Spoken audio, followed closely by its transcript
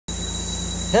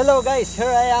Hello guys,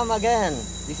 here I am again.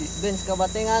 This is Ben's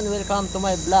Cabatingan. Welcome to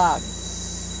my vlog.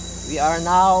 We are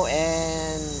now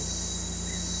in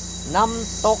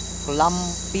Namtok,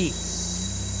 Lampi.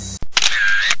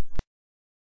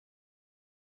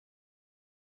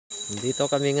 Dito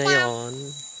kami ngayon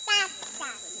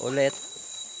ulit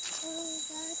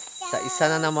sa isa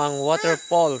na namang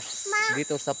waterfalls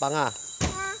dito sa Panga.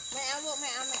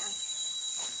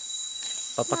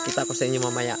 Papakita ko sa inyo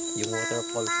mamaya yung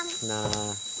waterfall na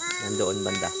nandoon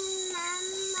banda.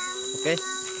 Okay?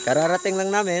 Kararating lang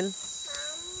namin.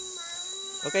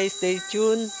 Okay, stay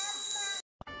tuned.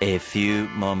 A few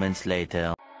moments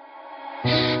later.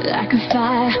 Like a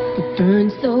fire that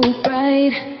burns so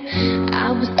bright,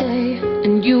 I was day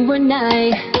and you were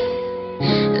night.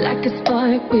 Like a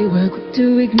spark we were quick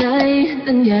to ignite.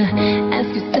 And yeah, ask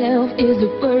yourself, is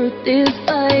it worth this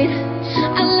fight?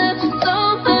 I love you so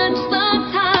much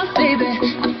sometimes, baby,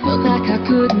 I felt like I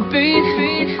couldn't breathe.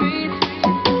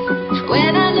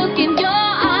 When I look in your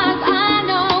eyes, I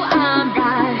know I'm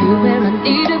right here where I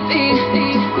need to be.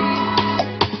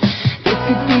 It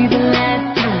could be the last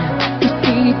time we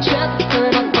see each other,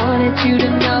 but I wanted you to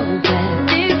know that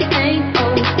this ain't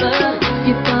over.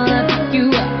 You thought I picked you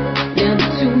up, never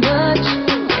too much.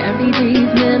 Carry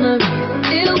these memories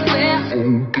still where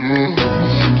catch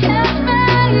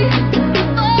me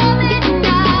falling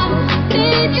down,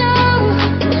 need you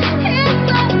here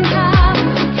somehow.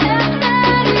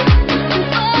 Catch me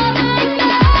falling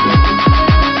down,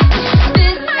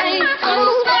 this ain't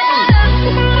over.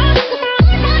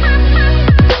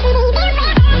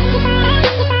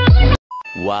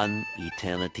 One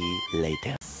eternity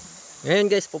later. Ngayon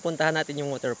guys, pupuntahan natin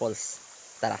yung waterfalls.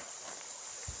 Tara.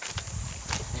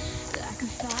 Like a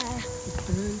fire that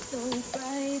burns so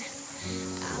bright,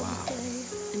 I was day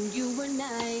and you were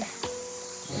night.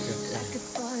 Like a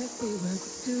spark we were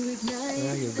quick to ignite.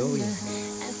 Where are you going?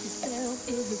 Ask yourself,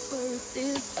 is it worth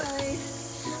this fight?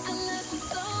 I love you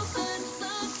so much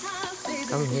sometimes, baby.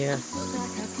 Come here. Felt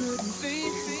like I couldn't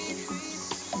breathe.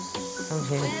 Come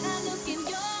here. When I look in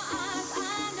your eyes,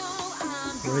 I know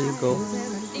I'm Where you go? where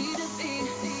I need to be.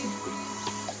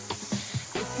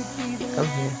 It could be the Come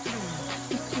here.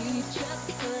 we see each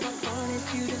other, but I wanted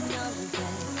you to know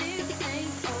that this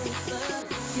ain't over.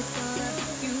 You thought I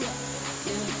picked you up,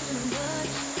 never too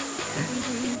much. Carry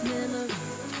these memories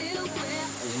still where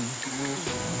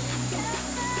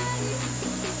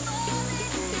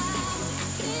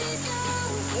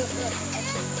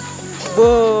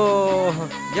Whoa!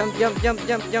 Jump, jump, jump,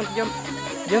 jump, jump, jump.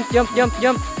 Jump, jump, jump,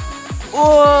 jump.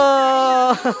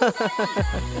 Whoa!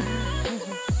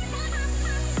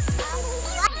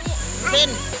 Ben,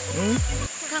 Hmm?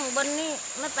ข้างบนนี่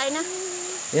ไม่ไปนะ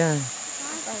Yan.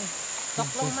 ไปตก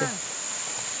ลงมา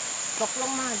ตกล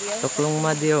งมาเดี๋ยว Tuklong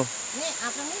Madio. นี่อา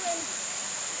บตรงนี้เป็น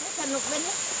นี่สนุกเป็น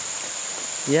นี่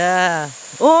Yeah.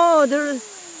 Oh, there's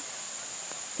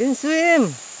can swim.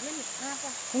 นี่อาบอ่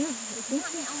ะไ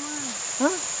ม่เอามา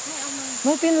Huh? ไม่เอามา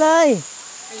May pinlay.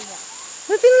 ตีอ่ะ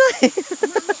May pinlay.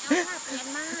 ไม่เอามาเปลี่ยน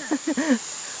มา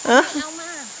ไม่เอามา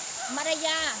มารย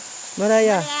า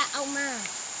Maraya. เอามา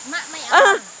มะไม่เอา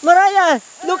Ah, Maraya.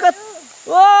 Look at.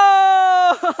 Whoa!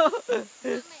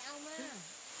 ไม่เอามา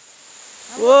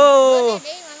Whoa.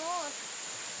 ดีมาโง่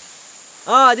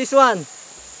Ah, this one.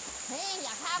 เฮ้ยอ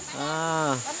ย่าข้ามไปนะ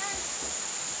Ah. วันนั้น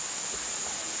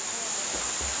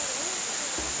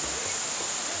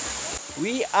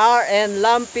We are in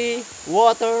Lampi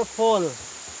Waterfall.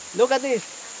 Look at this.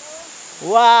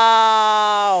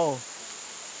 Wow.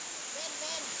 เป็นเ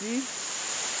ป็น See?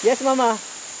 Yes, Mama.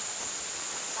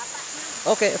 ปะปะม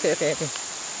า Okay, okay, okay, okay.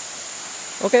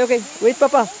 Okay, okay. Wait,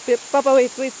 Papa. Papa,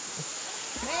 wait, wait.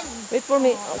 เป็น Wait for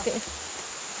me. Okay.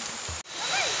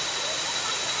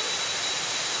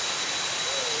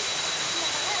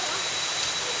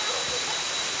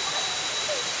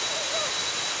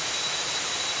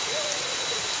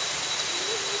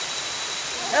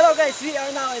 Hello guys, we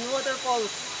are now in Waterfall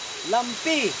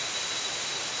Lampi.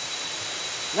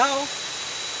 Now,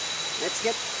 let's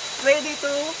get ready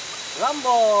to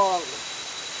rumble.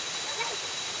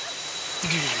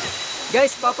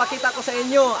 Guys, papakita ko sa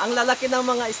inyo ang lalaki ng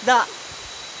mga isda.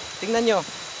 Tingnan nyo.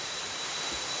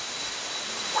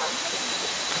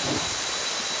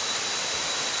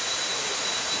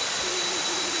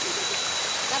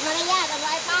 Cầm nó ra, cầm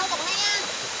lại bao tổng này nha.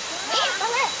 Đi,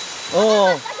 bắn đi.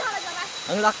 Oh, Bắn cho rồi bà.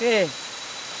 ang laki.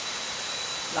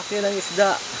 Laki ng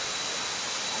isda.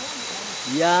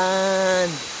 Yan.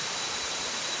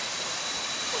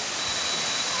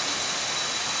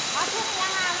 Bỏ xuống ra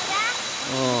nào nó ra.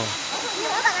 Oh, Bỏ xuống như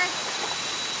bó tầng này.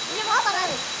 Như bó tầng này.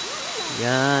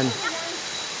 yan.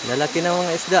 Lalaki ng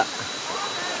mga isda.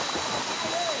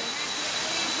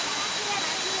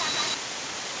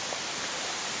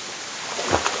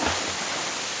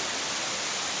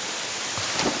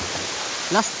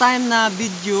 Last time na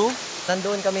video,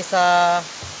 nandoon kami sa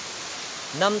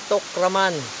Namtok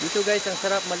Raman. Dito guys, ang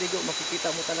sarap maligo. Makikita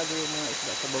mo talaga yung mga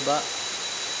isda sa baba.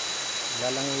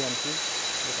 Lalango yan. See?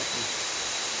 Look at this.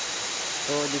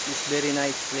 So this is very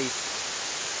nice place.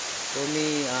 For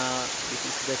me, this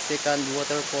is the second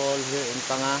waterfall here in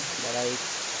Panga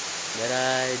that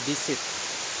I visit.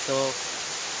 So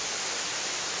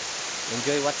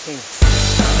enjoy watching.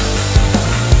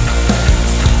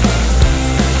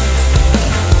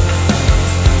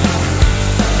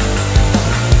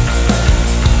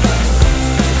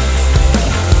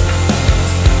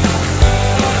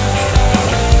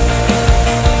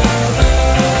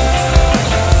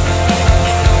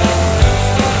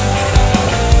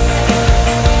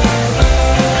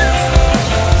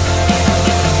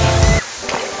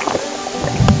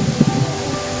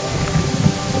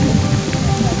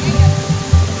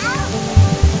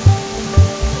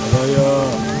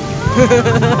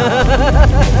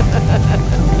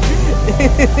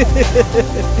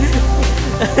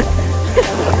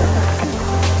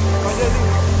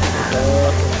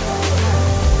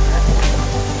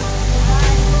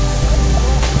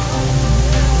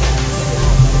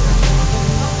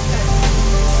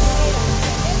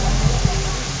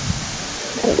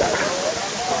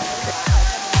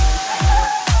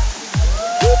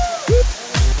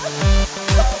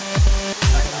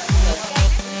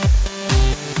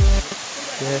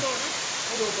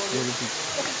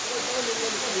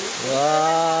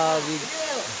 Wow, big.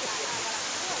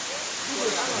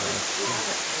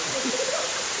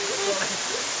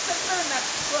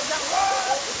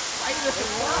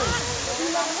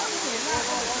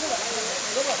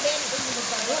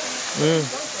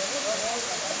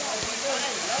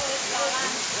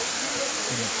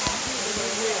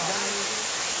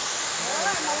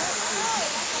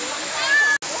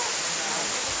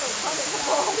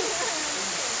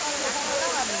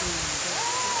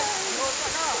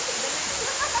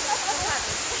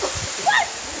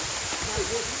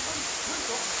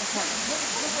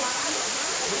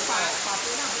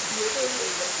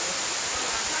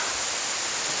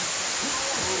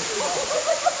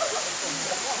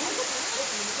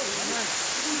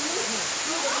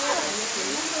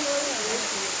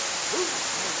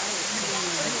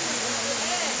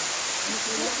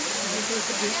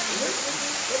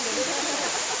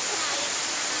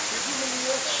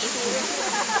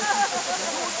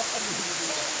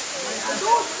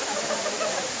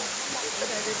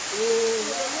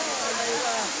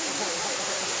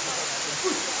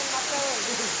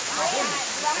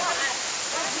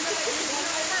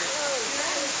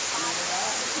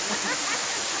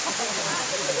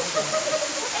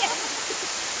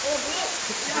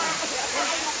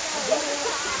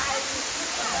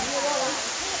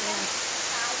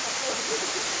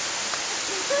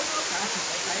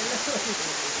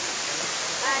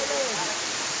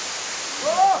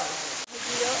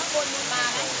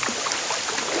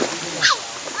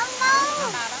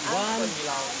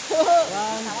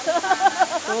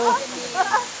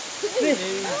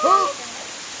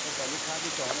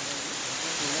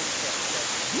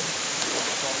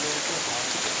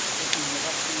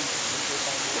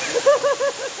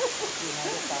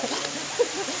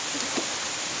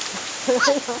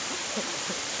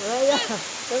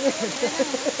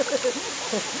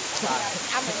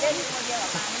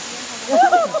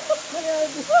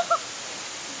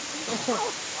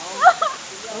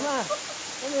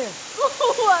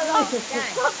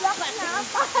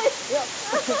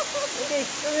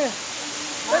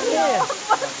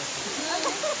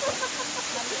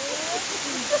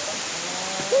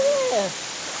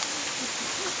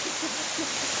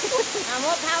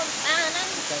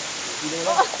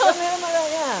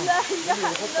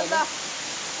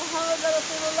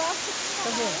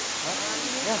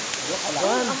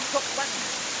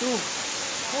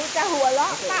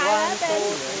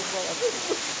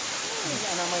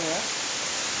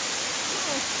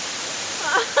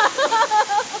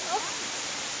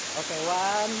 Okay,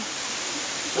 1,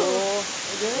 2,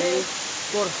 3,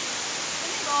 4.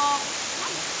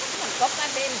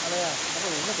 Ano yan? Ako,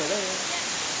 nasa lang eh.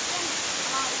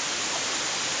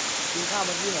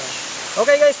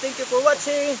 Okay guys, thank you for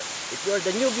watching. If you are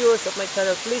the new viewers of my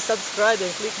channel, please subscribe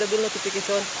and click the bell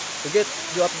notification to get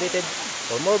you updated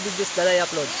for more videos that I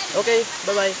upload. Okay,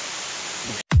 bye-bye.